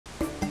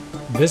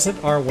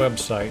Visit our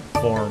website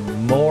for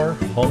more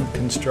home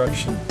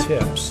construction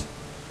tips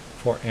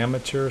for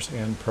amateurs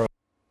and pros.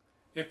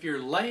 If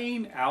you're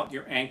laying out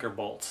your anchor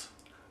bolts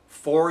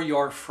for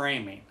your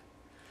framing,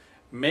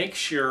 make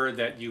sure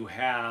that you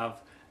have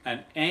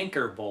an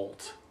anchor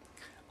bolt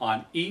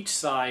on each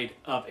side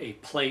of a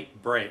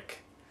plate break.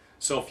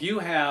 So if you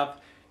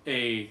have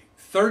a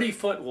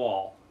 30-foot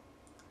wall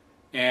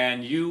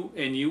and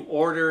you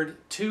ordered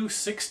two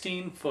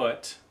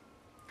 16-foot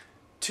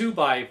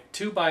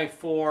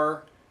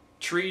 2x4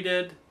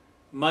 treated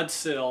mud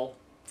sill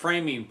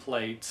framing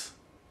plates,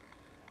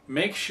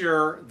 make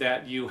sure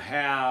that you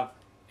have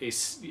a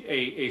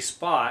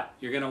spot.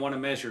 You're going to want to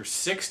measure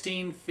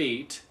 16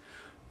 feet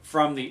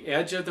from the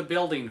edge of the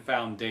building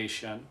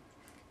foundation,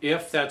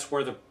 if that's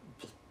where the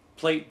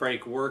plate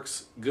break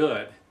works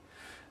good.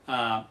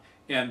 And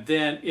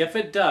then if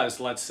it does,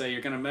 let's say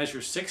you're going to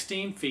measure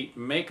 16 feet,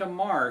 make a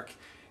mark,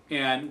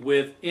 and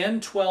within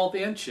 12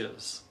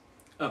 inches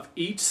of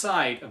each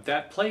side of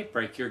that plate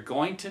break, you're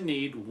going to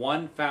need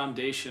one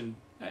foundation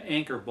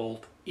anchor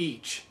bolt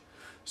each.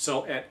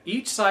 So at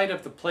each side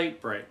of the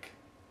plate break,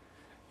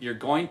 you're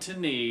going to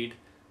need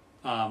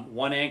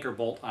one anchor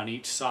bolt on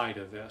each side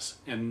of this.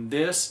 And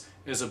this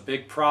is a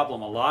big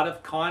problem. A lot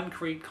of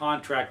concrete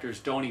contractors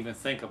don't even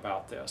think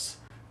about this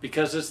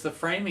because it's the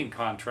framing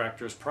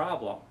contractor's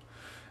problem.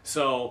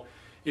 So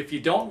if you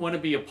don't want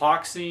to be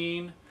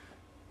epoxying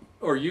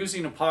or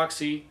using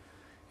epoxy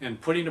and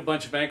putting a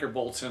bunch of anchor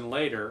bolts in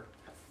later,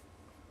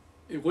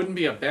 it wouldn't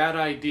be a bad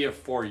idea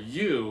for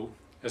you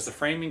as the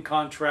framing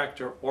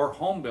contractor or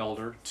home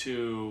builder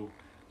to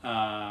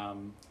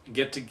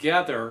get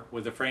together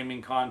with the framing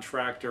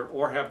contractor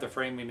or have the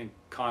framing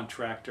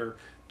contractor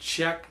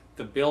check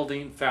the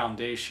building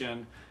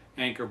foundation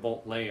anchor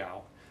bolt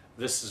layout.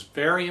 This is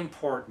very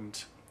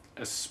important,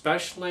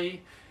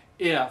 especially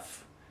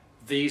if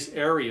these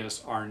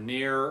areas are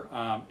near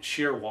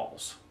shear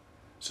walls.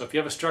 So if you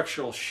have a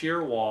structural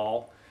shear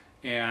wall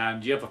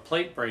and you have a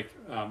plate break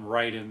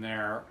right in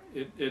there,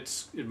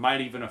 it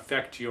might even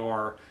affect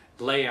your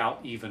layout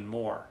even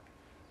more.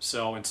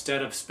 So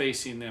instead of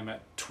spacing them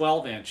at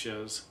 12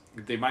 inches,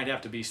 they might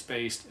have to be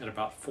spaced at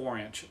about 4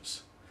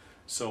 inches.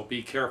 So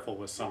be careful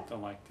with something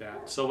like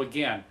that. So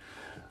again,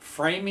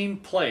 framing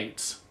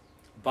plates,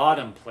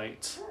 bottom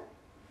plates,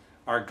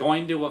 are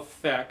going to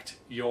affect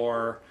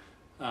your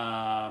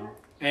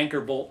anchor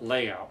bolt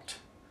layout.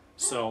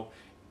 So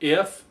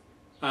if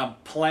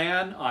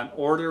plan on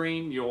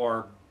ordering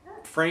your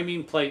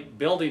framing plate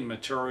building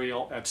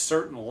material at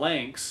certain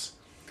lengths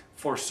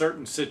for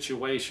certain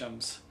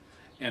situations,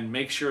 and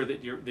make sure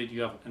that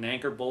you have an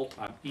anchor bolt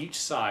on each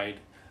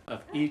side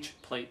of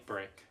each plate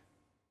break.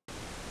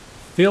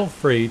 Feel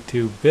free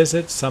to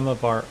visit some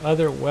of our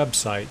other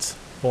websites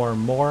for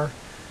more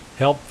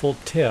helpful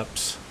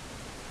tips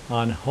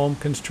on home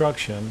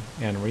construction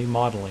and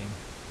remodeling.